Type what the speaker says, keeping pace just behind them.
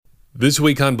This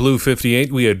week on Blue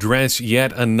 58, we address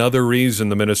yet another reason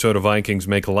the Minnesota Vikings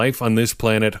make life on this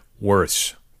planet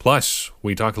worse. Plus,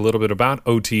 we talk a little bit about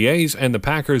OTAs and the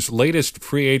Packers' latest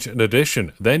free agent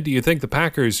addition. Then, do you think the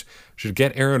Packers should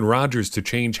get Aaron Rodgers to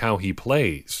change how he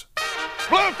plays?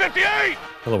 Blue 58!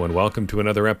 Hello and welcome to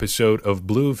another episode of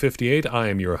Blue 58. I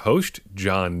am your host,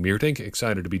 John Meertink.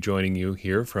 Excited to be joining you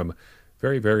here from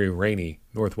very, very rainy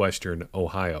northwestern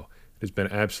Ohio. It has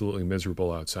been absolutely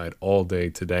miserable outside all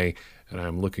day today, and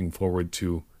I'm looking forward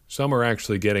to summer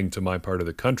actually getting to my part of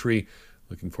the country,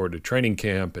 looking forward to training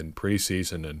camp and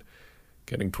preseason and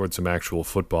getting towards some actual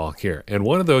football here. And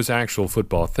one of those actual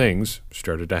football things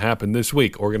started to happen this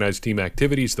week. Organized team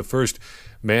activities, the first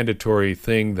mandatory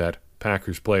thing that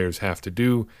Packers players have to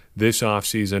do this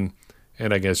offseason,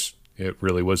 and I guess it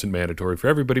really wasn't mandatory for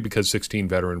everybody because 16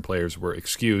 veteran players were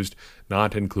excused,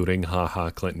 not including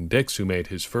Clinton Dix, who made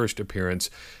his first appearance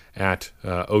at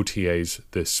OTAs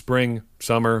this spring,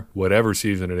 summer, whatever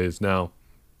season it is now.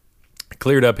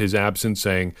 Cleared up his absence,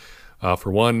 saying, for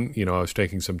one, I was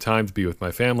taking some time to be with my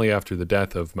family after the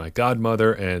death of my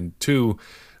godmother, and two,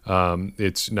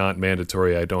 it's not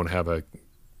mandatory. I don't have a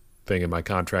thing in my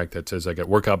contract that says I get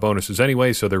workout bonuses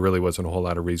anyway, so there really wasn't a whole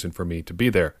lot of reason for me to be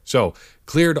there. So,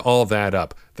 cleared all that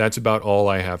up. That's about all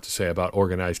I have to say about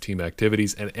organized team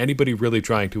activities, and anybody really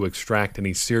trying to extract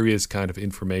any serious kind of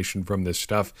information from this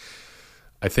stuff,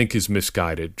 I think is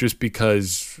misguided, just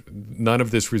because none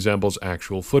of this resembles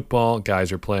actual football.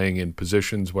 Guys are playing in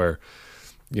positions where,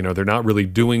 they're not really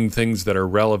doing things that are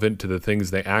relevant to the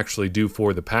things they actually do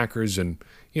for the Packers, and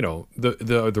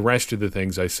the rest of the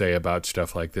things I say about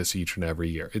stuff like this each and every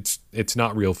year. It's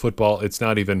not real football. It's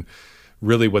not even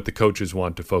really what the coaches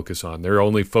want to focus on. They're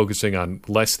only focusing on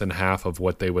less than half of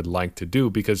what they would like to do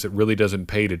because it really doesn't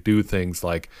pay to do things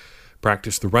like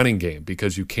practice the running game,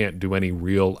 because you can't do any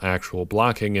real actual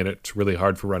blocking, and it's really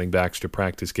hard for running backs to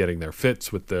practice getting their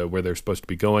fits with where they're supposed to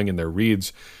be going in their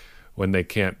reads when they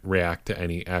can't react to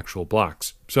any actual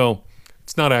blocks. So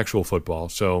it's not actual football,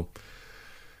 so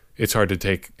it's hard to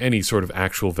take any sort of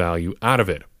actual value out of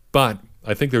it. But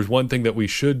I think there's one thing that we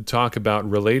should talk about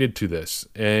related to this,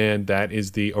 and that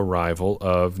is the arrival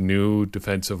of new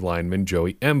defensive lineman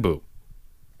Joey Mbu.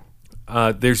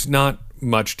 There's not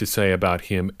much to say about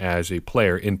him as a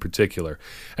player in particular.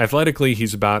 Athletically,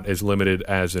 he's about as limited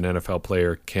as an NFL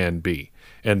player can be.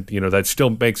 And, that still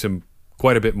makes him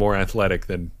quite a bit more athletic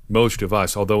than most of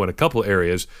us, although in a couple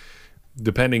areas,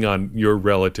 depending on your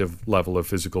relative level of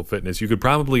physical fitness, you could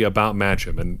probably about match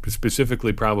him, and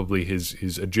specifically probably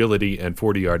his agility and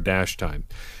 40-yard dash time.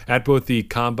 At both the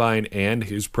Combine and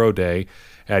his pro day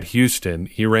at Houston,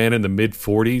 he ran in the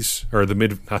mid-40s, or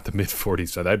not the mid-40s,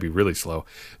 so that'd be really slow,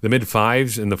 the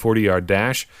mid-5s in the 40-yard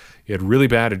dash. He had really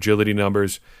bad agility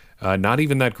numbers, not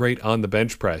even that great on the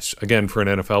bench press. Again, for an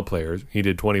NFL player, he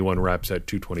did 21 reps at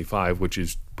 225, which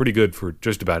is pretty good for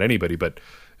just about anybody, but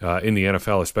in the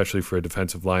NFL, especially for a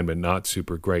defensive lineman, not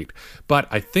super great. But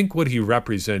I think what he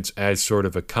represents as sort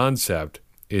of a concept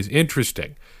is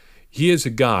interesting. He is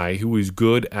a guy who is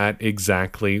good at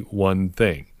exactly one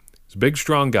thing. He's a big,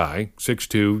 strong guy,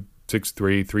 6'2",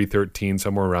 6'3", 313,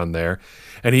 somewhere around there,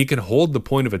 and he can hold the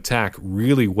point of attack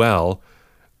really well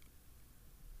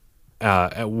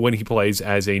when he plays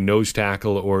as a nose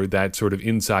tackle or that sort of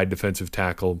inside defensive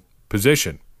tackle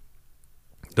position.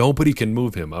 Nobody can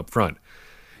move him up front.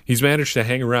 He's managed to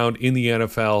hang around in the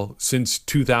NFL since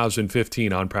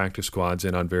 2015 on practice squads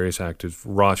and on various active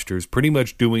rosters, pretty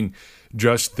much doing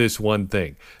just this one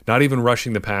thing. Not even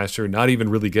rushing the passer, not even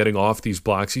really getting off these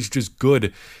blocks. He's just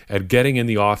good at getting in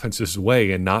the offense's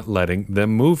way and not letting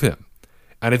them move him.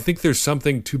 And I think there's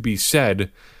something to be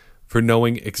said for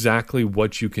knowing exactly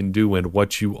what you can do and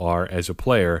what you are as a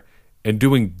player and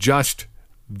doing just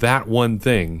that one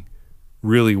thing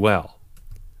really well.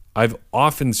 I've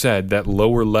often said that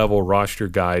lower-level roster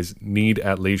guys need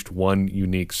at least one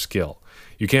unique skill.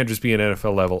 You can't just be an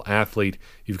NFL-level athlete.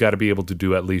 You've got to be able to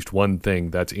do at least one thing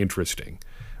that's interesting.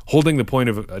 Holding the point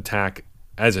of attack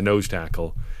as a nose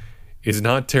tackle is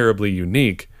not terribly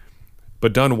unique,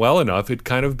 but done well enough, it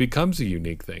kind of becomes a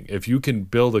unique thing. If you can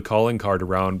build a calling card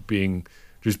around being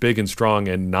just big and strong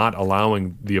and not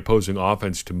allowing the opposing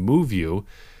offense to move you,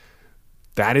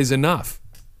 that is enough.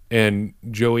 And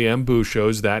Joey Mbu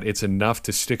shows that it's enough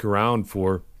to stick around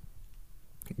for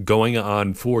going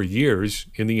on 4 years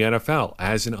in the NFL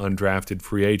as an undrafted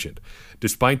free agent,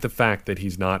 despite the fact that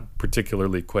he's not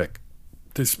particularly quick,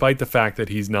 despite the fact that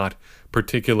he's not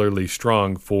particularly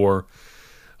strong for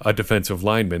a defensive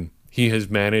lineman. He has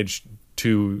managed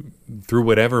to, through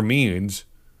whatever means,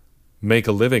 make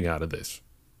a living out of this.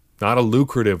 Not a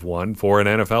lucrative one for an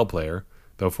NFL player,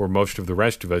 though for most of the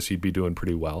rest of us, he'd be doing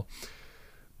pretty well.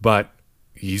 But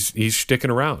he's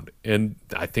sticking around, and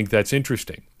I think that's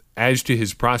interesting. As to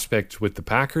his prospects with the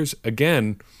Packers,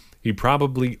 again, he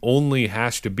probably only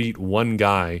has to beat one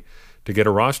guy to get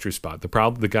a roster spot.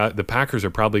 The Packers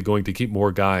are probably going to keep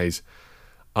more guys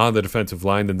on the defensive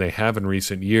line than they have in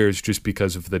recent years just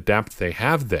because of the depth they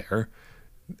have there.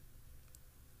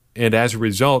 And as a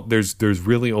result, there's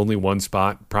really only one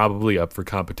spot probably up for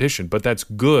competition. But that's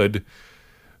good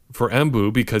for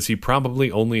Mbu because he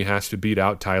probably only has to beat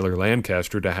out Tyler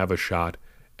Lancaster to have a shot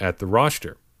at the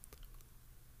roster.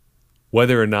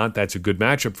 Whether or not that's a good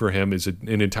matchup for him is an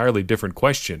entirely different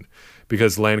question,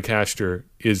 because Lancaster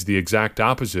is the exact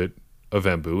opposite of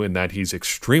Mbu in that he's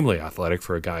extremely athletic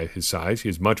for a guy his size. He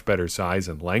has much better size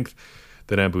and length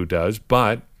than Mbu does,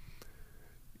 but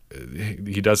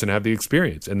he doesn't have the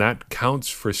experience, and that counts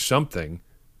for something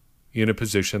in a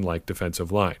position like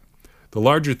defensive line. The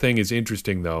larger thing is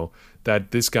interesting, though,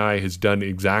 that this guy has done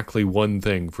exactly one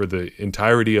thing for the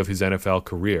entirety of his NFL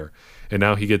career, and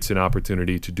now he gets an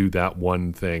opportunity to do that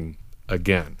one thing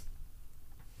again.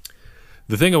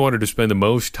 The thing I wanted to spend the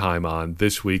most time on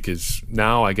this week is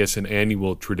now, I guess, an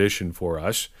annual tradition for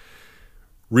us,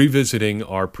 revisiting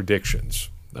our predictions.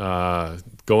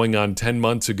 Going on 10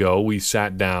 months ago, we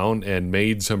sat down and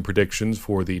made some predictions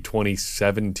for the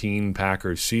 2017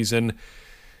 Packers season.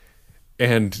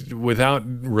 And without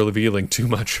revealing too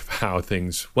much of how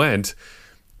things went,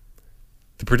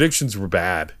 the predictions were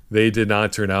bad. They did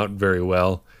not turn out very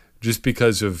well just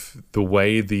because of the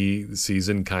way the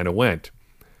season kind of went.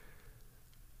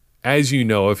 As you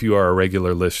know, if you are a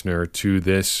regular listener to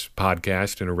this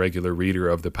podcast and a regular reader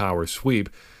of the Power Sweep,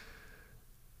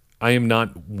 I am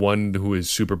not one who is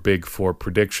super big for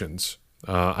predictions.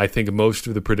 I think most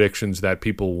of the predictions that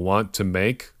people want to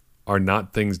make are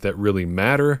not things that really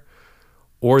matter,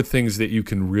 or things that you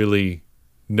can really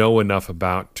know enough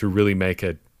about to really make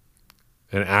it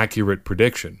an accurate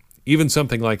prediction. Even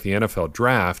something like the NFL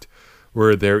draft,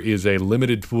 where there is a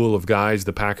limited pool of guys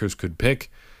the Packers could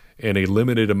pick and a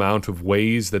limited amount of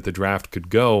ways that the draft could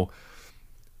go,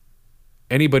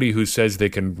 anybody who says they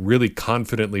can really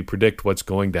confidently predict what's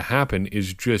going to happen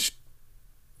is just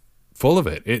full of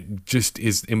it. It just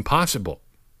is impossible.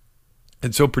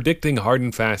 And so predicting hard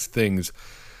and fast things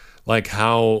like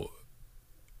how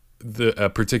a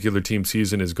particular team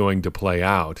season is going to play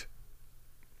out,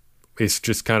 it's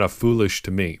just kind of foolish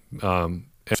to me. And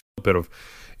a bit of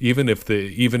even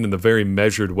in the very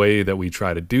measured way that we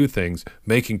try to do things,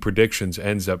 making predictions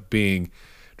ends up being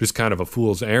just kind of a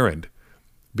fool's errand,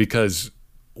 because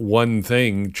one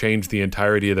thing changed the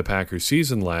entirety of the Packers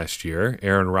season last year.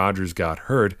 Aaron Rodgers got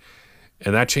hurt,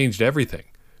 and that changed everything.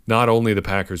 Not only the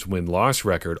Packers win-loss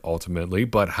record ultimately,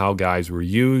 but how guys were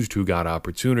used, who got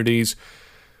opportunities,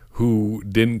 who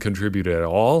didn't contribute at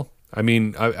all. I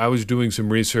mean, I was doing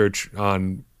some research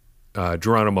on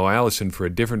Geronimo Allison for a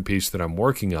different piece that I'm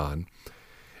working on,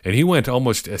 and he went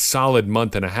almost a solid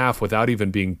month and a half without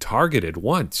even being targeted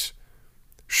once.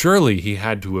 Surely he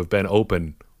had to have been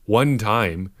open one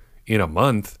time in a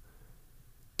month,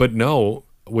 but no,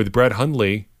 with Brett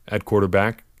Hundley at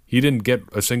quarterback, he didn't get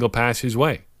a single pass his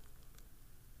way.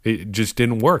 It just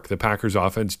didn't work. The Packers'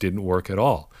 offense didn't work at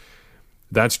all.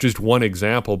 That's just one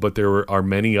example, but there are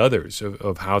many others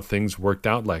of how things worked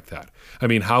out like that. I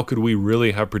mean, how could we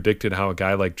really have predicted how a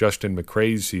guy like Justin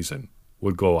McCray's season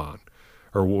would go on,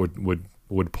 or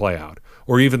would play out?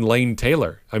 Or even Lane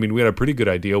Taylor. I mean, we had a pretty good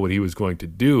idea what he was going to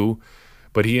do,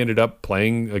 but he ended up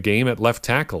playing a game at left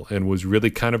tackle and was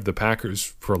really kind of the Packers,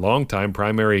 for a long time,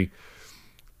 primary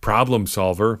problem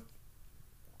solver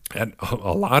at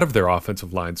a lot of their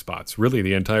offensive line spots. Really,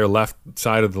 the entire left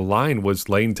side of the line was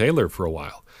Lane Taylor for a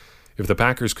while. If the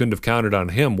Packers couldn't have counted on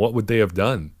him, what would they have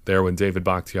done there when David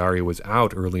Bakhtiari was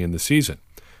out early in the season?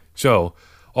 So,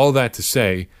 all that to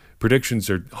say, predictions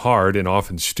are hard and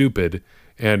often stupid,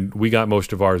 and we got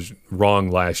most of ours wrong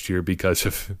last year because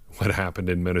of what happened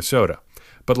in Minnesota.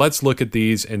 But let's look at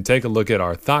these and take a look at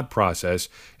our thought process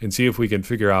and see if we can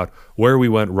figure out where we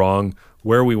went wrong,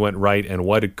 where we went right, and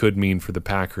what it could mean for the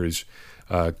Packers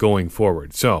going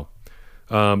forward. So,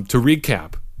 to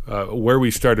recap, where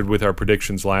we started with our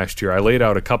predictions last year, I laid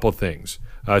out a couple things,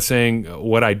 saying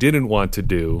what I didn't want to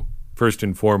do, first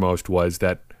and foremost, was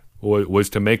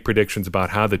to make predictions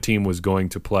about how the team was going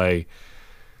to play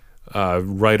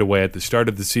right away at the start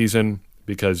of the season,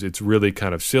 because it's really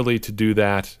kind of silly to do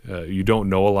that. You don't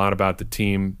know a lot about the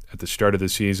team at the start of the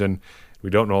season.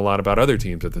 We don't know a lot about other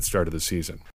teams at the start of the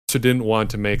season. Also didn't want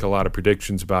to make a lot of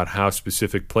predictions about how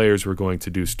specific players were going to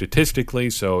do statistically,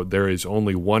 so there is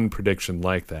only one prediction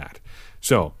like that.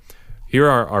 So Here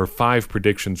are our 5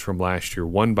 predictions from last year,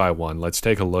 one by one. Let's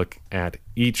take a look at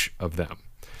each of them.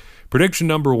 Prediction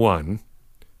number 1.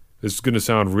 This is going to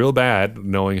sound real bad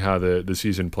knowing how the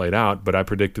season played out, but I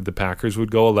predicted the Packers would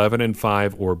go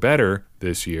 11-5 or better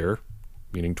this year,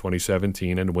 meaning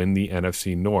 2017, and win the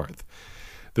NFC North.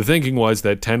 The thinking was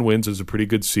that 10 wins is a pretty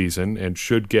good season and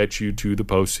should get you to the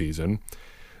postseason.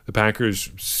 The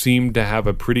Packers seemed to have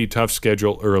a pretty tough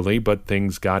schedule early, but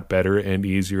things got better and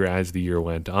easier as the year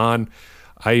went on.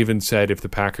 I even said if the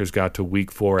Packers got to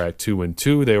week 4 at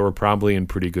 2-2, they were probably in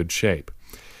pretty good shape.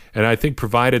 And I think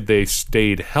provided they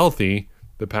stayed healthy,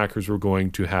 the Packers were going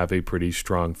to have a pretty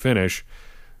strong finish,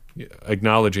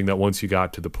 acknowledging that once you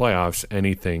got to the playoffs,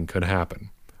 anything could happen.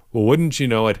 Well, wouldn't you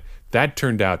know it, that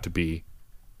turned out to be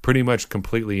pretty much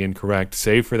completely incorrect,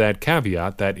 save for that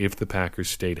caveat that if the Packers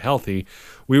stayed healthy,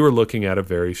 we were looking at a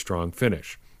very strong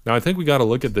finish. Now, I think we got to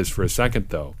look at this for a second,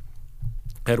 though,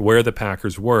 at where the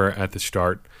Packers were at the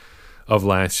start of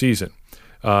last season.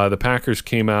 The Packers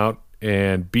came out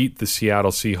and beat the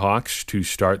Seattle Seahawks to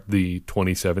start the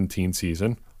 2017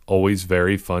 season. Always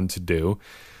very fun to do.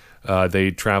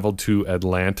 They traveled to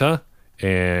Atlanta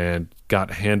and got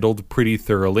handled pretty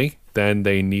thoroughly. Then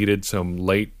they needed some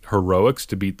late heroics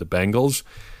to beat the Bengals.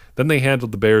 Then they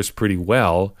handled the Bears pretty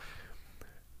well.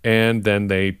 And then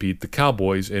they beat the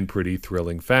Cowboys in pretty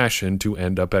thrilling fashion to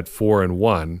end up at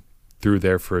 4-1 through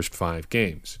their first 5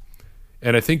 games.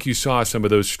 And I think you saw some of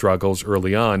those struggles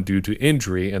early on due to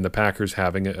injury and the Packers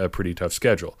having a pretty tough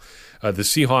schedule. The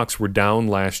Seahawks were down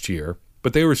last year,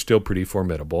 but they were still pretty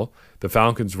formidable. The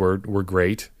Falcons were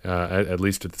great, at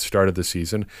least at the start of the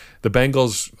season. The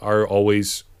Bengals are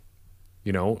always,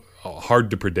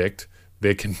 hard to predict.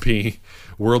 They can be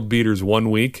world beaters one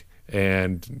week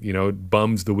and,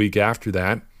 bums the week after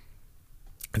that.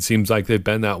 It seems like they've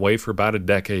been that way for about a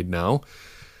decade now.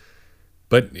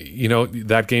 But,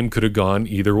 that game could have gone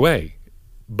either way.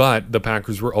 But the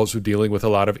Packers were also dealing with a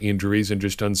lot of injuries and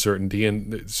just uncertainty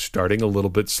and starting a little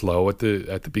bit slow at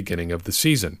the beginning of the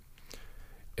season.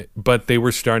 But they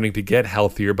were starting to get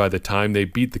healthier by the time they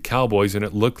beat the Cowboys, and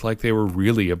it looked like they were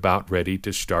really about ready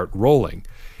to start rolling.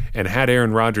 And had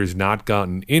Aaron Rodgers not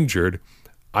gotten injured,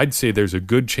 I'd say there's a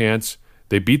good chance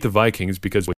they beat the Vikings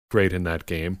because they were great in that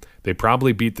game. They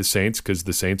probably beat the Saints because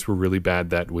the Saints were really bad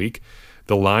that week.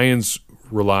 The Lions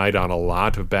relied on a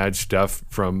lot of bad stuff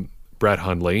from Brett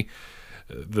Hundley.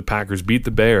 The Packers beat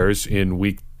the Bears in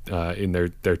week 10,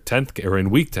 not their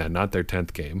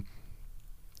 10th game.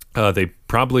 They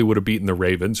probably would have beaten the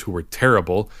Ravens, who were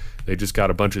terrible. They just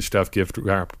got a bunch of stuff gift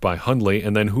wrapped by Hundley,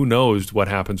 and then who knows what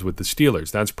happens with the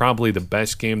Steelers. That's probably the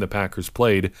best game the Packers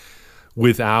played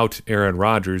without Aaron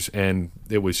Rodgers, and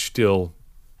it was still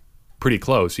pretty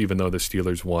close, even though the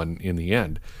Steelers won in the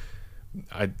end.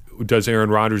 Does Aaron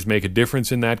Rodgers make a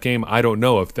difference in that game? I don't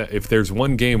know. If there's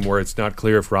one game where it's not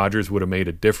clear if Rodgers would have made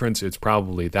a difference, it's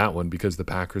probably that one because the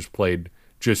Packers played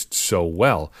just so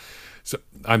well. So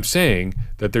I'm saying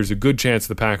that there's a good chance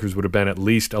the Packers would have been at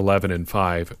least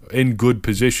 11-5, in good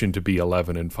position to be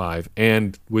 11-5,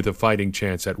 and with a fighting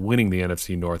chance at winning the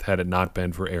NFC North had it not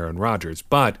been for Aaron Rodgers.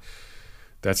 But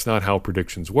that's not how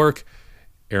predictions work.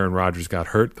 Aaron Rodgers got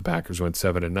hurt. The Packers went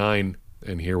 7-9,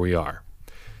 and here we are.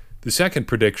 The second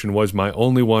prediction was my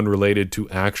only one related to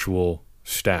actual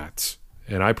stats,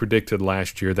 and I predicted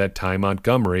last year that Ty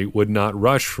Montgomery would not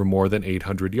rush for more than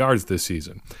 800 yards this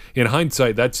season. In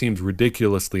hindsight, that seems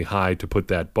ridiculously high to put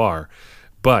that bar,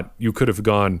 but you could have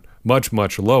gone much,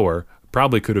 much lower,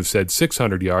 probably could have said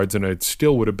 600 yards, and I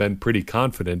still would have been pretty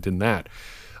confident in that.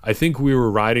 I think we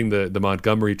were riding the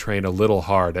Montgomery train a little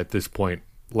hard at this point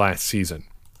last season.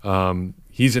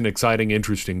 He's an exciting,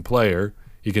 interesting player.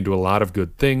 He can do a lot of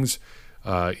good things.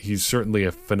 He's certainly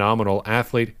a phenomenal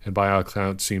athlete, and by all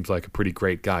accounts seems like a pretty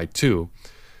great guy too.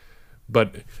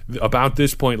 But about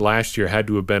this point last year had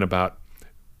to have been about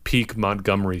peak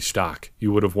Montgomery stock.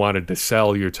 You would have wanted to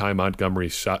sell your Ty Montgomery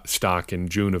stock in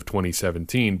June of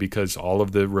 2017 because all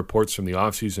of the reports from the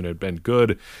offseason had been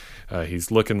good. He's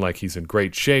looking like he's in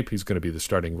great shape. He's going to be the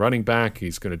starting running back.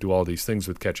 He's going to do all these things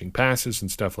with catching passes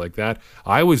and stuff like that.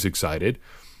 I was excited.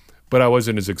 But I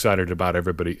wasn't as excited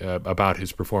about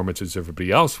his performance as everybody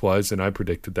else was, and I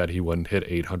predicted that he wouldn't hit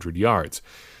 800 yards.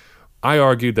 I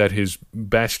argued that his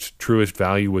best, truest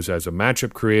value was as a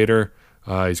matchup creator.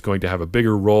 He's going to have a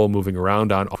bigger role moving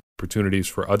around on opportunities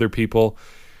for other people.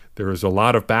 There was a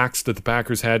lot of backs that the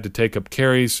Packers had to take up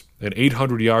carries, and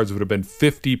 800 yards would have been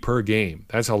 50 per game.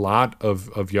 That's a lot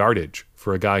of yardage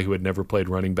for a guy who had never played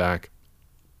running back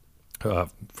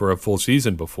for a full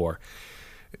season before.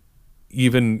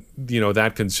 even,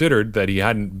 that considered, that he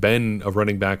hadn't been a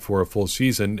running back for a full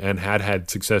season and had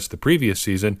success the previous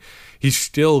season, he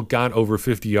still got over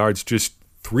 50 yards just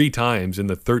 3 times in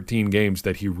the 13 games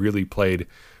that he really played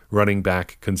running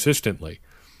back consistently.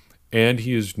 And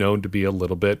he is known to be a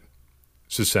little bit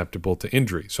susceptible to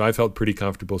injury. So I felt pretty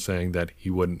comfortable saying that he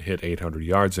wouldn't hit 800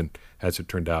 yards, and as it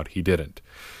turned out, he didn't.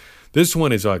 This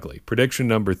one is ugly. Prediction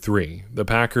number 3. The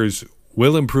Packers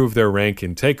will improve their rank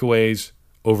in takeaways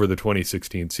over the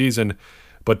 2016 season,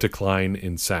 but decline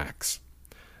in sacks.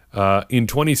 In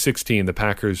 2016, the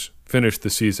Packers finished the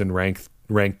season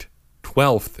ranked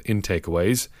 12th in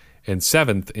takeaways and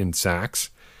 7th in sacks.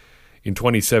 In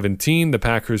 2017, the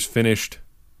Packers finished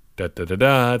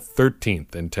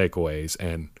 13th in takeaways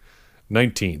and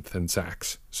 19th in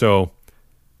sacks. So,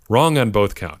 wrong on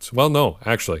both counts. Well, no,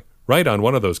 actually, right on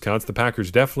one of those counts. The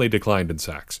Packers definitely declined in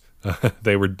sacks.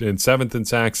 They were in 7th in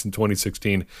sacks in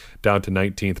 2016, down to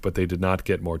 19th, but they did not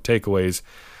get more takeaways.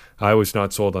 I was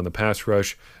not sold on the pass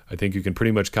rush. I think you can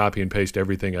pretty much copy and paste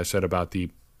everything I said about the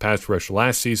pass rush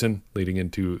last season, leading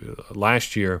into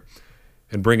last year,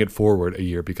 and bring it forward a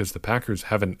year, because the Packers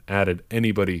haven't added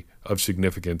anybody of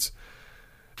significance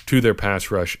to their pass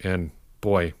rush. And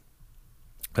boy,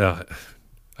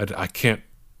 I can't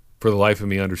for the life of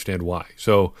me understand why.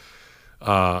 So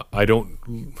I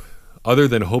don't, other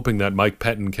than hoping that Mike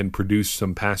Pettin can produce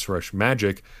some pass rush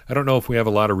magic, I don't know if we have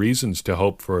a lot of reasons to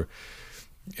hope for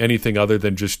anything other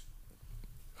than just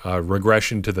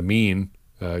regression to the mean,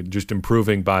 just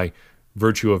improving by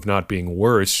virtue of not being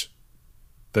worse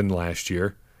than last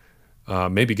year.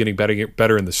 Maybe getting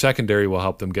better in the secondary will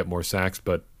help them get more sacks,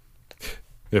 but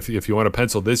if you want to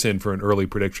pencil this in for an early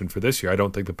prediction for this year, I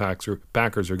don't think the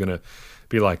Packers are going to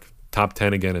be like top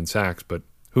 10 again in sacks, but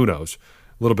who knows?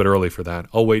 A little bit early for that.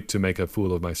 I'll wait to make a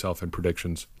fool of myself in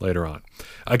predictions later on.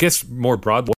 I guess more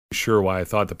broadly, I'm sure why I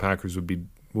thought the Packers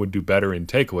would do better in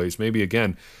takeaways. Maybe,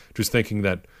 again, just thinking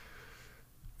that,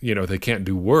 they can't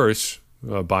do worse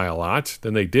by a lot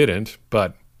than they didn't,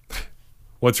 but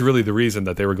what's really the reason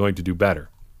that they were going to do better?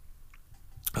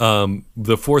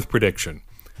 The fourth prediction,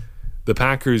 the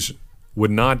Packers would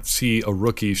not see a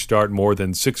rookie start more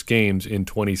than 6 games in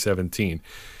 2017.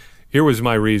 Here was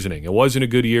my reasoning. It wasn't a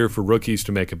good year for rookies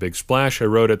to make a big splash. I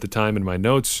wrote at the time in my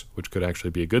notes, which could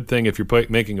actually be a good thing. If you're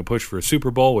making a push for a Super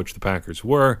Bowl, which the Packers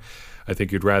were, I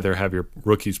think you'd rather have your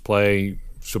rookies play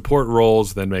support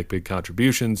roles than make big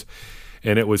contributions.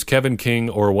 And it was Kevin King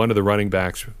or one of the running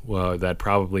backs that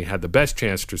probably had the best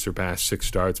chance to surpass 6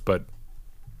 starts, but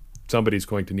somebody's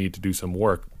going to need to do some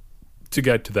work to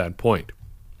get to that point.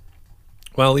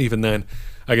 Well, even then,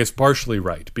 I guess partially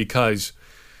right, because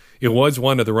it was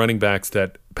one of the running backs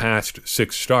that passed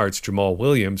 6 starts. Jamal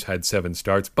Williams had 7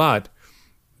 starts, but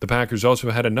the Packers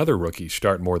also had another rookie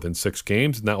start more than 6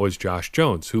 games, and that was Josh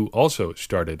Jones, who also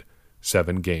started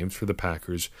 7 games for the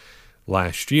Packers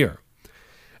last year.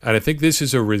 And I think this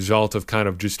is a result of kind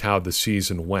of just how the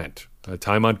season went.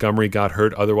 Ty Montgomery got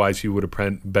hurt. Otherwise, he would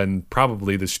have been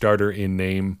probably the starter in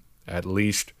name at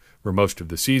least for most of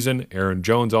the season. Aaron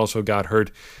Jones also got hurt.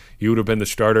 He would have been the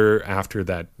starter after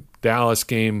that Dallas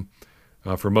game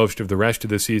for most of the rest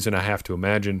of the season, I have to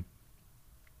imagine.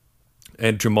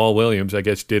 And Jamal Williams, I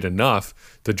guess, did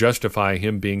enough to justify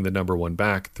him being the number 1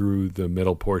 back through the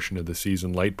middle portion of the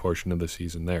season, late portion of the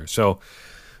season there. So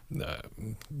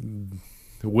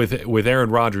with Aaron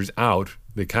Rodgers out,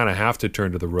 they kind of have to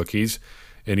turn to the rookies,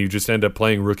 and you just end up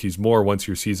playing rookies more once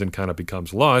your season kind of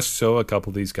becomes lost, so a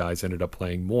couple of these guys ended up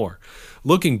playing more.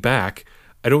 Looking back,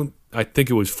 I think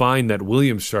it was fine that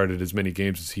Williams started as many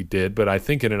games as he did, but I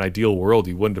think in an ideal world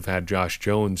he wouldn't have had Josh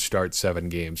Jones start 7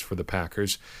 games for the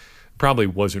Packers. Probably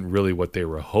wasn't really what they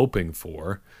were hoping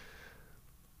for.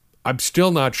 I'm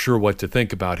still not sure what to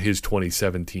think about his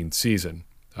 2017 season.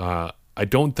 I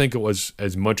don't think it was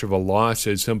as much of a loss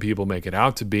as some people make it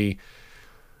out to be.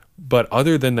 But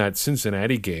other than that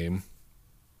Cincinnati game,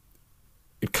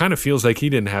 it kind of feels like he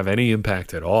didn't have any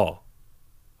impact at all.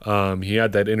 He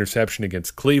had that interception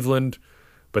against Cleveland,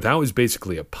 but that was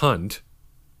basically a punt.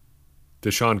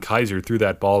 DeShone Kizer threw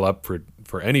that ball up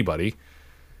for anybody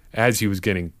as he was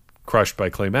getting crushed by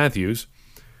Clay Matthews.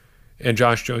 And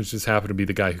Josh Jones just happened to be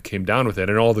the guy who came down with it.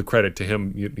 And all the credit to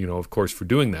him, of course, for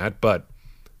doing that. But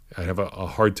I have a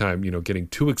hard time, getting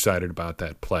too excited about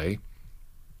that play.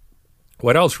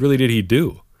 What else really did he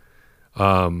do?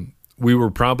 We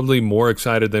were probably more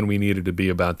excited than we needed to be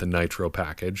about the Nitro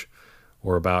package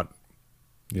or about,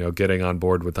 getting on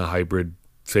board with the hybrid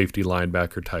safety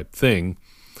linebacker type thing.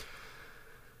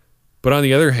 But on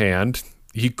the other hand,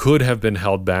 he could have been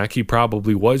held back. He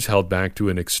probably was held back to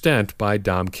an extent by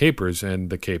Dom Capers and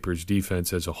the Capers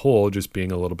defense as a whole just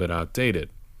being a little bit outdated.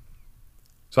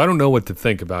 So I don't know what to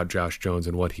think about Josh Jones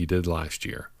and what he did last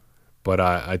year. But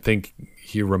I think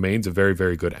he remains a very,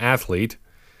 very good athlete,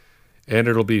 and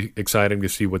it'll be exciting to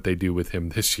see what they do with him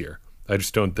this year. I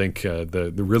just don't think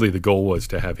the goal was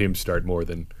to have him start more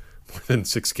than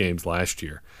 6 games last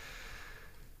year.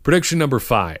 Prediction number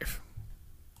 5.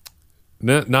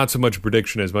 Not so much a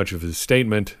prediction as much as a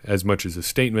statement,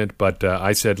 but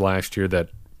I said last year that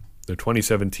the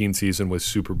 2017 season was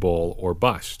Super Bowl or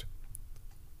bust.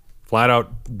 Flat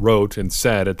out wrote and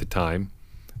said at the time,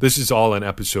 this is all in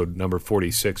episode number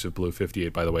 46 of Blue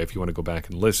 58, by the way, if you want to go back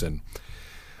and listen,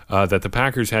 that the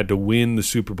Packers had to win the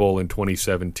Super Bowl in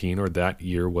 2017 or that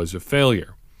year was a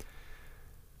failure.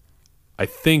 I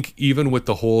think even with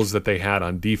the holes that they had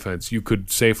on defense, you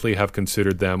could safely have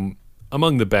considered them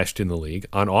among the best in the league.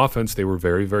 On offense, they were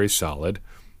very, very solid.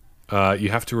 You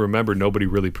have to remember nobody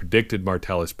really predicted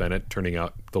Martellus Bennett turning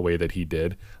out the way that he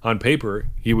did. On paper,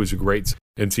 he was a great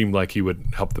and seemed like he would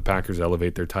help the Packers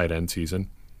elevate their tight end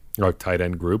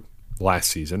group last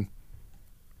season.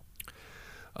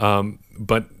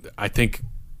 But I think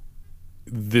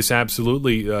this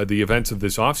absolutely, the events of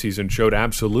this offseason showed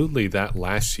absolutely that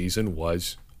last season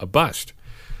was a bust.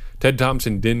 Ted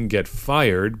Thompson didn't get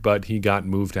fired, but he got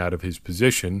moved out of his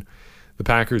position. The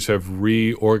Packers have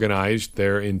reorganized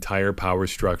their entire power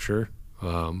structure.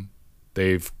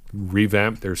 They've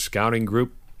revamped their scouting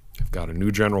group. They've got a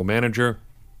new general manager.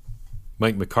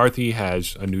 Mike McCarthy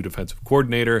has a new defensive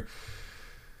coordinator.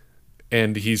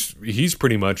 And he's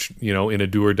pretty much, in a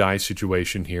do-or-die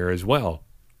situation here as well.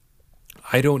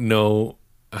 I don't know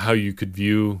how you could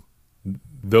view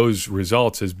those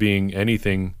results as being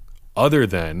anything other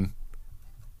than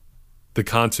the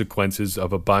consequences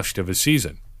of a bust of a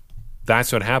season.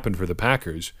 That's what happened for the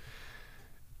Packers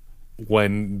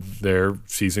when their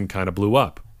season kind of blew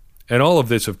up. And all of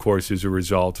this, of course, is a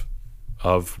result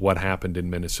of what happened in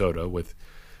Minnesota with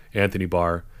Anthony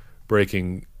Barr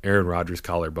breaking Aaron Rodgers'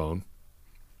 collarbone.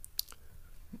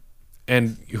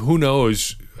 And who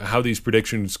knows how these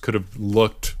predictions could have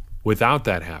looked without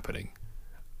that happening.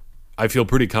 I feel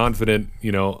pretty confident,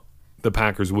 the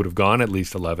Packers would have gone at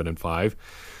least 11-5.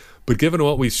 But given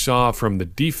what we saw from the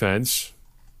defense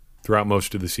throughout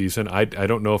most of the season, I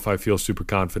don't know if I feel super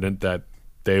confident that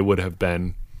they would have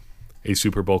been a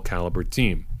Super Bowl caliber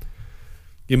team.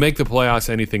 You make the playoffs,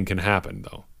 anything can happen,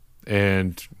 though.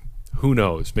 And who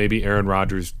knows? Maybe Aaron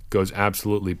Rodgers goes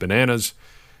absolutely bananas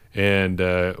and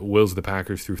wills the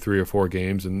Packers through 3 or 4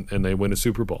 games and they win a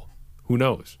Super Bowl. Who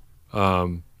knows?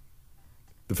 The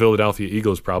Philadelphia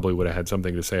Eagles probably would have had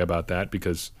something to say about that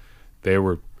because they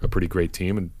were a pretty great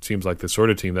team and seems like the sort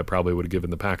of team that probably would have given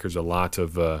the Packers a lot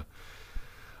of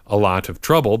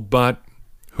trouble, but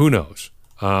who knows?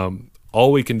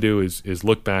 All we can do is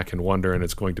look back and wonder, and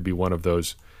it's going to be one of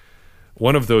those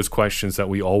questions that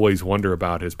we always wonder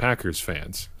about as Packers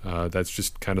fans. That's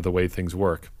just kind of the way things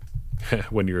work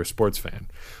when you're a sports fan.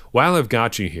 While I've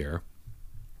got you here,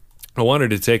 I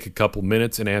wanted to take a couple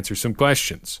minutes and answer some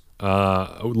questions.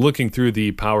 Looking through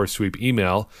the Power Sweep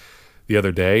email the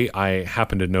other day, I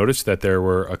happened to notice that there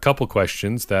were a couple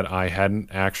questions that I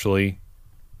hadn't actually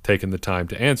taken the time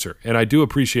to answer. And I do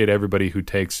appreciate everybody who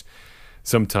takes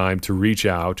some time to reach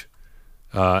out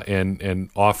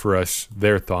and offer us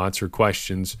their thoughts or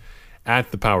questions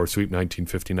at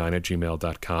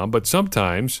thepowersweep1959@gmail.com. But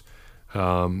sometimes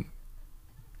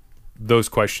those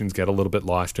questions get a little bit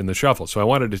lost in the shuffle. So I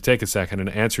wanted to take a second and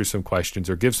answer some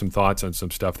questions or give some thoughts on some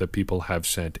stuff that people have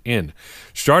sent in.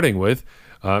 Starting with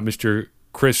Mr.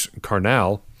 Chris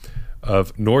Carnell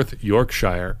of North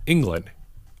Yorkshire, England.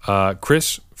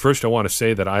 Chris, first I want to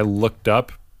say that I looked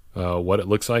up what it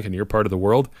looks like in your part of the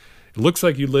world. It looks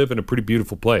like you live in a pretty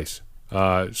beautiful place.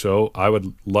 So I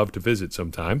would love to visit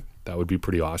sometime. That would be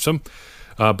pretty awesome.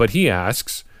 But he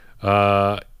asks,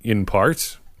 in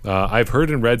part, I've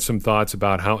heard and read some thoughts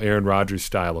about how Aaron Rodgers'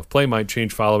 style of play might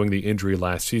change following the injury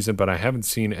last season, but I haven't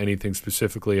seen anything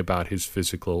specifically about his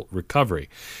physical recovery.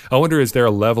 I wonder, is there a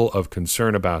level of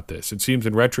concern about this? It seems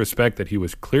in retrospect that he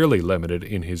was clearly limited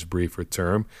in his brief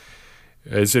return.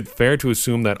 Is it fair to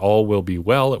assume that all will be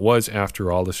well? It was,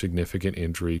 after all, a significant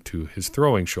injury to his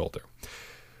throwing shoulder.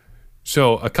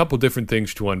 So a couple different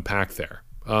things to unpack there.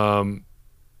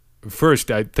 First,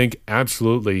 I think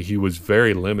absolutely he was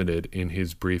very limited in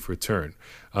his brief return.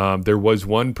 There was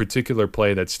one particular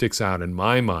play that sticks out in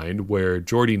my mind where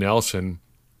Jordy Nelson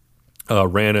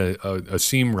ran a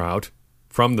seam route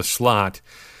from the slot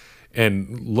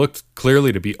and looked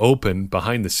clearly to be open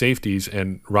behind the safeties,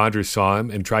 and Rodgers saw him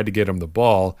and tried to get him the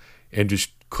ball and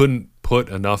just couldn't put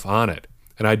enough on it.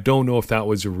 And I don't know if that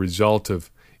was a result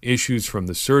of issues from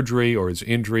the surgery or his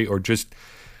injury or just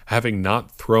having not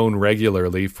thrown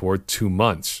regularly for 2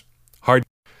 months. Hard.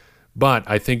 But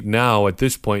I think now, at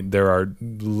this point, there are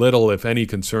little, if any,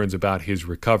 concerns about his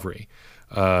recovery.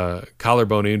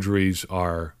 Collarbone injuries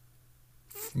are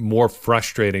more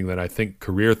frustrating than I think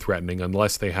career-threatening,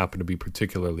 unless they happen to be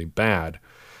particularly bad.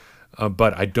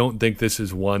 But I don't think this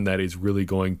is one that is really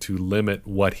going to limit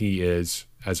what he is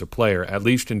as a player, at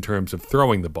least in terms of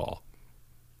throwing the ball.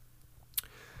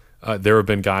 There have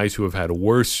been guys who have had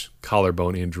worse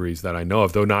collarbone injuries that I know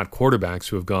of, though not quarterbacks,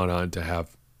 who have gone on to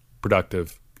have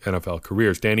productive NFL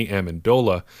careers. Danny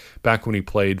Amendola, back when he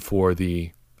played for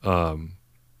the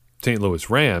St. Louis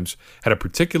Rams, had a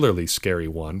particularly scary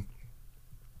one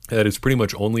that is pretty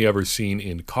much only ever seen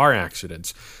in car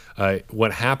accidents.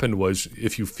 What happened was,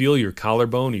 if you feel your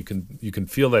collarbone, you can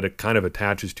feel that it kind of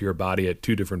attaches to your body at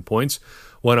two different points,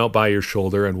 one out by your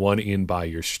shoulder and one in by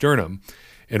your sternum.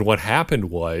 And what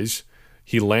happened was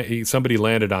somebody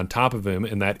landed on top of him,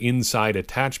 and that inside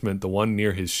attachment, the one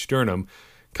near his sternum,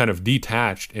 kind of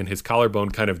detached, and his collarbone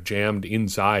kind of jammed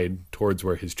inside towards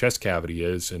where his chest cavity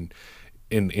is. And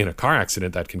in a car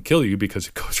accident, that can kill you because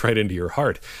it goes right into your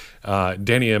heart.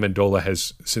 Danny Amendola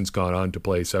has since gone on to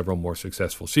play several more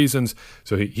successful seasons.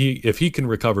 So if he can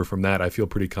recover from that, I feel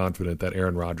pretty confident that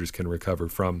Aaron Rodgers can recover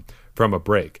from a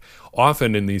break.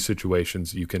 Often in these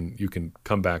situations, you can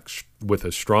come back with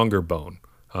a stronger bone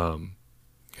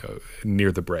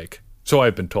near the break. So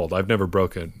I've been told. I've never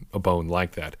broken a bone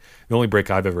like that. The only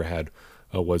break I've ever had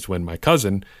was when my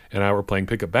cousin and I were playing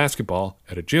pickup basketball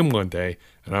at a gym one day,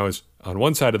 and I was on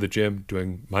one side of the gym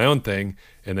doing my own thing,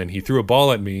 and then he threw a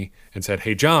ball at me and said,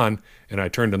 "Hey, John," and I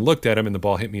turned and looked at him, and the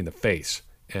ball hit me in the face,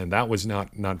 and that was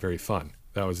not very fun.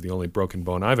 That was the only broken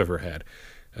bone I've ever had,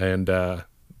 and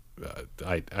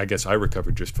I guess I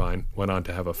recovered just fine, went on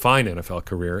to have a fine NFL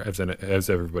career, as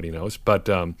everybody knows, but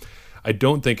I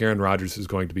don't think Aaron Rodgers is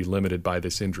going to be limited by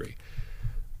this injury.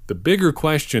 The bigger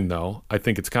question, though, I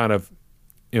think it's kind of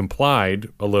implied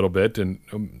a little bit, and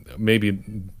maybe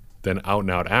then out and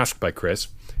out asked by Chris,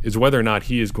 is whether or not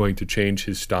he is going to change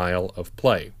his style of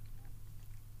play.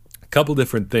 A couple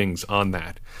different things on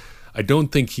that. I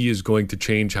don't think he is going to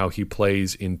change how he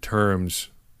plays in terms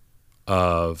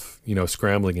of,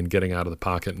 scrambling and getting out of the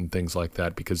pocket and things like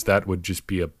that, because that would just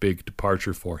be a big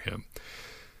departure for him.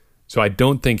 So I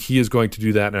don't think he is going to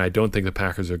do that, and I don't think the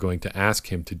Packers are going to ask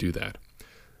him to do that.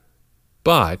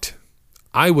 But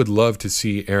I would love to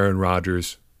see Aaron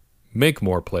Rodgers make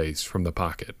more plays from the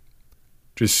pocket.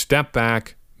 Just step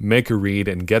back, make a read,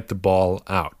 and get the ball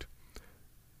out.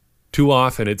 Too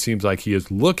often it seems like he is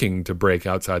looking to break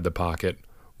outside the pocket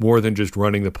more than just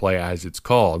running the play as it's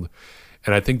called.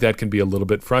 And I think that can be a little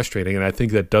bit frustrating, and I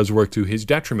think that does work to his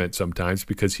detriment sometimes,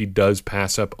 because he does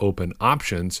pass up open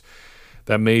options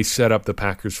that may set up the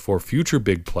Packers for future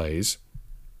big plays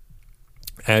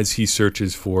as he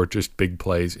searches for just big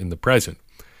plays in the present.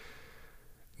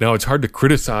 Now, it's hard to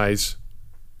criticize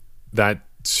that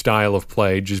style of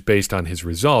play just based on his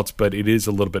results, but it is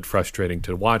a little bit frustrating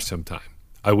to watch sometimes.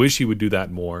 I wish he would do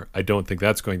that more. I don't think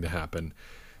that's going to happen,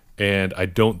 and I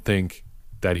don't think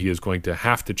that he is going to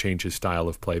have to change his style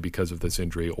of play because of this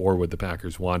injury, or would the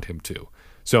Packers want him to.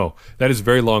 So that is a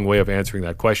very long way of answering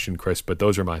that question, Chris, but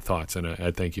those are my thoughts, and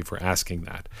I thank you for asking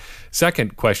that.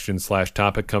 Second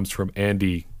question/topic comes from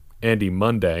Andy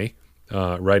Monday,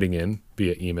 writing in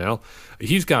via email.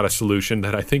 He's got a solution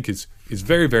that I think is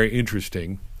very, very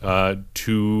interesting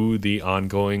to the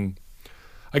ongoing,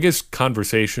 I guess,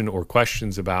 conversation or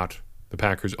questions about the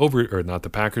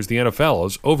the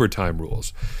NFL's overtime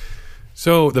rules.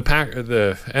 So the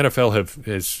NFL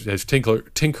has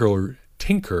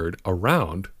tinkered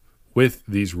around with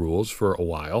these rules for a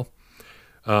while,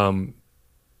 and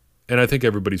I think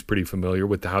everybody's pretty familiar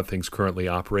with how things currently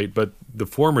operate. But the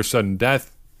former sudden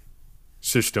death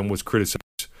system was criticized.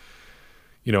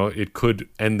 It could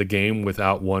end the game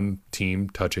without one team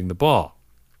touching the ball.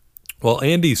 Well,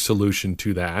 Andy's solution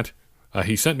to that,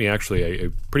 he sent me actually a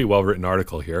pretty well-written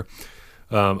article here.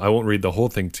 I won't read the whole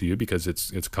thing to you because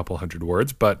it's a couple hundred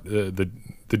words, but the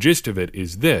gist of it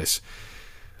is this.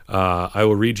 I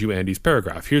will read you Andy's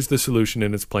paragraph. Here's the solution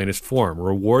in its plainest form.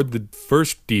 Reward the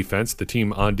first defense, the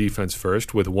team on defense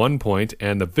first, with 1 point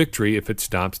and the victory if it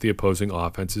stops the opposing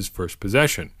offense's first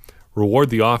possession. Reward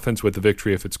the offense with the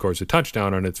victory if it scores a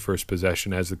touchdown on its first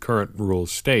possession, as the current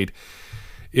rules state.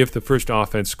 If the first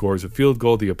offense scores a field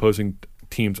goal, the opposing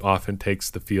team's offense takes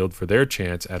the field for their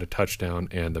chance at a touchdown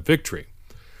and the victory.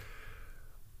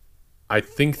 I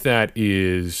think that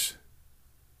is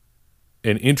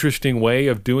an interesting way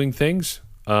of doing things.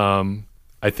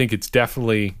 I think it's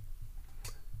definitely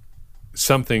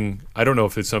something, I don't know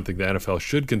if it's something the NFL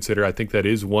should consider. I think that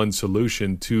is one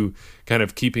solution to kind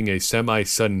of keeping a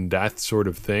semi-sudden death sort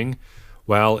of thing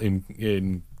while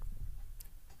in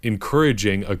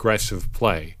encouraging aggressive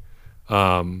play.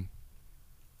 I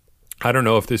don't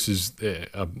know if this is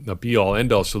a be-all,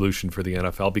 end-all solution for the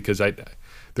NFL, because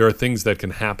there are things that can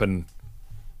happen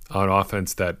on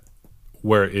offense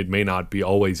where it may not be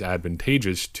always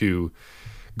advantageous to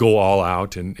go all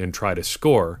out and try to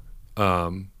score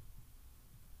on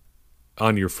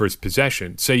your first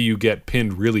possession. Say you get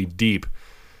pinned really deep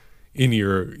in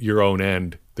your own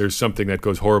end. There's something that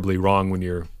goes horribly wrong when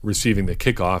you're receiving the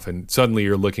kickoff, and suddenly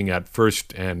you're looking at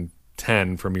 1st and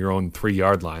 10 from your own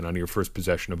 3-yard line on your first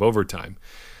possession of overtime.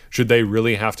 Should they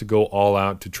really have to go all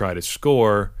out to try to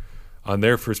score on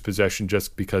their first possession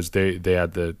just because they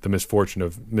had the misfortune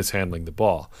of mishandling the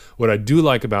ball? What I do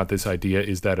like about this idea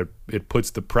is that it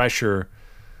puts the pressure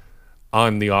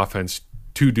on the offense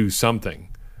to do something.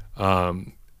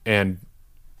 And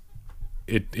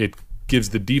it gives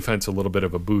the defense a little bit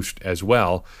of a boost as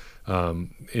well,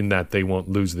 in that they won't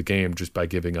lose the game just by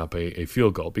giving up a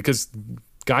field goal. Because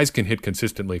guys can hit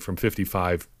consistently from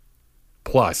 55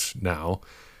 plus now.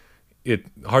 It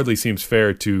hardly seems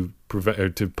fair to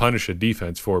punish a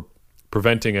defense for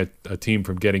preventing a team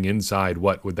from getting inside,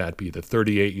 what would that be, the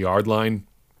 38-yard line?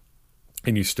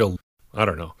 And you still, I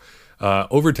don't know.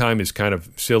 Overtime is kind of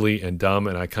silly and dumb,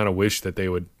 and I kind of wish that they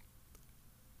would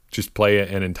just play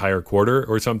an entire quarter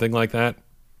or something like that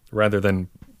rather than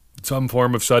some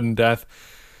form of sudden death.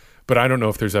 But I don't know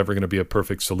if there's ever going to be a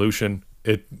perfect solution.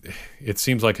 It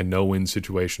seems like a no-win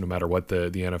situation no matter what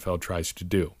the NFL tries to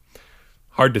do.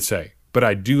 Hard to say. But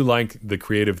I do like the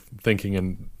creative thinking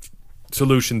and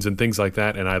solutions and things like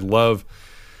that, and I love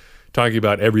talking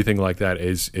about everything like that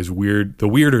is weird. The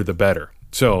weirder, the better.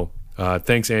 So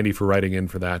thanks, Andy, for writing in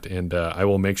for that, and I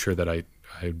will make sure that I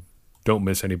don't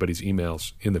miss anybody's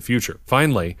emails in the future.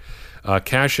 Finally,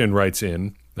 Cashin writes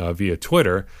in via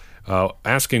Twitter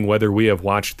asking whether we have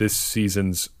watched this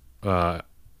season's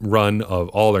run of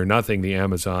All or Nothing, the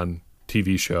Amazon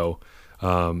TV show.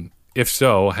 If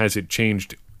so, has it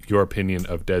changed your opinion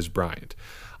of Dez Bryant?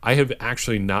 I have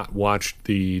actually not watched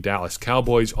the Dallas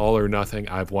Cowboys All or Nothing.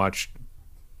 I've watched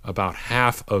about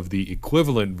half of the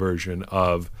equivalent version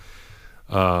of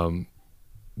the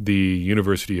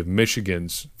University of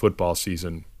Michigan's football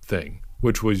season thing,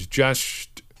 which was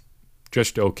just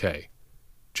okay.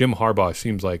 Jim Harbaugh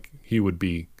seems like he would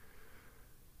be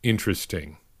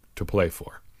interesting to play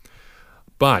for.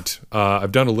 But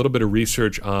I've done a little bit of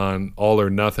research on All or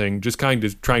Nothing, just kind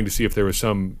of trying to see if there was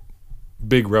some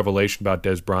big revelation about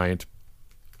Dez Bryant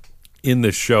in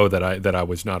this show that I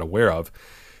was not aware of.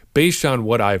 Based on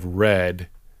what I've read,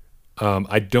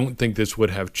 I don't think this would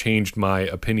have changed my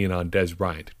opinion on Dez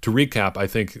Bryant. To recap, I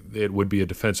think it would be a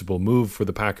defensible move for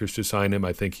the Packers to sign him.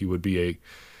 I think he would be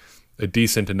a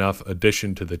decent enough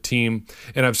addition to the team.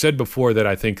 And I've said before that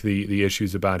I think the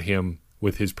issues about him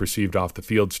with his perceived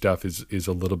off-the-field stuff is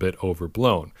a little bit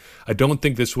overblown. I don't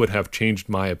think this would have changed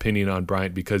my opinion on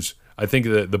Bryant because I think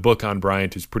the book on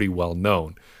Bryant is pretty well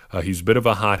known. He's a bit of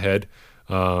a hothead.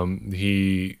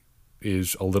 He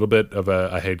is a little bit of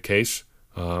a head case,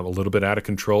 a little bit out of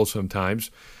control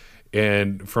sometimes.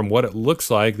 And from what it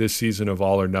looks like, this season of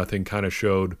All or Nothing kind of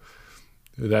showed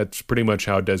that's pretty much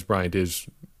how Dez Bryant is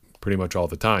pretty much all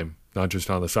the time, not just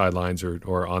on the sidelines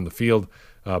or on the field,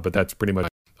 but that's pretty much.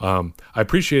 I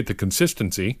appreciate the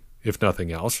consistency, if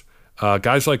nothing else.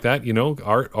 Guys like that,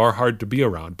 are hard to be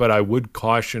around. But I would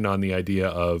caution on the idea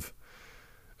of,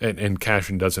 and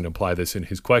Cashin doesn't imply this in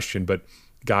his question, but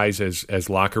guys as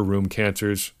locker room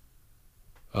cancers.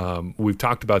 We've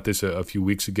talked about this a few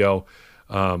weeks ago.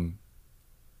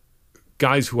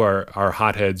 Guys who are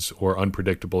hotheads or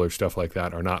unpredictable or stuff like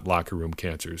that are not locker room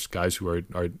cancers. Guys who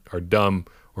are dumb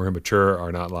or immature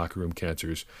are not locker room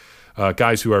cancers.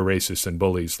 Guys who are racists and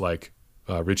bullies like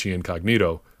Richie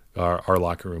Incognito are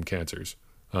locker room cancers.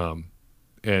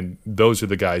 And those are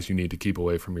the guys you need to keep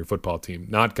away from your football team,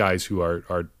 not guys who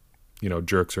are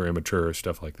jerks or immature or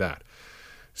stuff like that.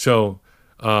 So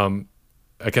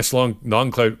I guess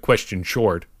long question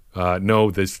short,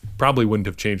 no, this probably wouldn't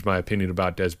have changed my opinion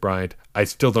about Dez Bryant. I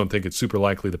still don't think it's super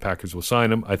likely the Packers will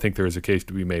sign him. I think there is a case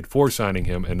to be made for signing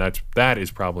him, and that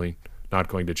is probably not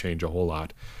going to change a whole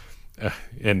lot.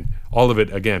 And all of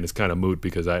it, again, is kind of moot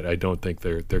because I don't think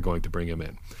they're going to bring him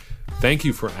in. Thank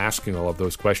you for asking all of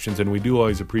those questions, and we do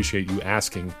always appreciate you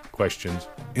asking questions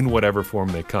in whatever form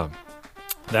they come.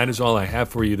 That is all I have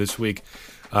for you this week.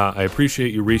 I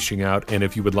appreciate you reaching out, and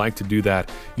if you would like to do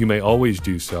that, you may always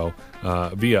do so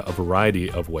via a variety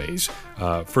of ways.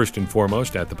 First and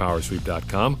foremost at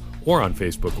thepowersweep.com, or on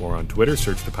Facebook or on Twitter.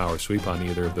 Search The Power Sweep on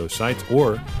either of those sites,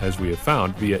 or, as we have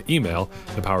found, via email,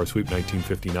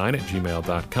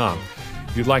 thepowersweep1959@gmail.com.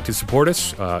 If you'd like to support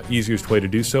us, easiest way to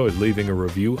do so is leaving a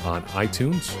review on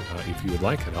iTunes. If you would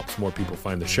like, it helps more people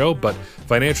find the show, but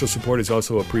financial support is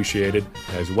also appreciated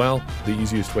as well. The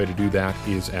easiest way to do that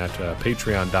is at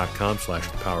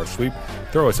patreon.com/thepowersweep.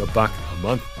 Throw us $1 a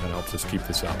month. That helps us keep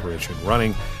this operation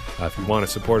running. If you want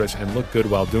to support us and look good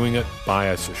while doing it, buy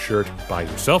us a shirt, buy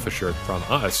yourself a shirt from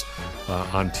us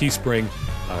on Teespring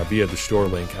via the store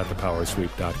link at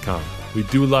thepowersweep.com. We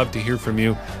do love to hear from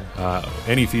you.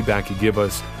 Any feedback you give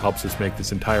us helps us make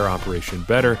this entire operation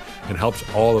better and helps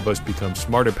all of us become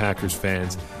smarter Packers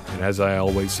fans. And as I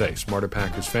always say, smarter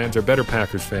Packers fans are better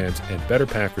Packers fans, and better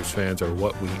Packers fans are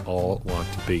what we all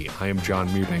want to be. I am John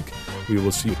Meerdink. We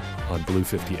will see you on Blue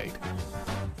 58.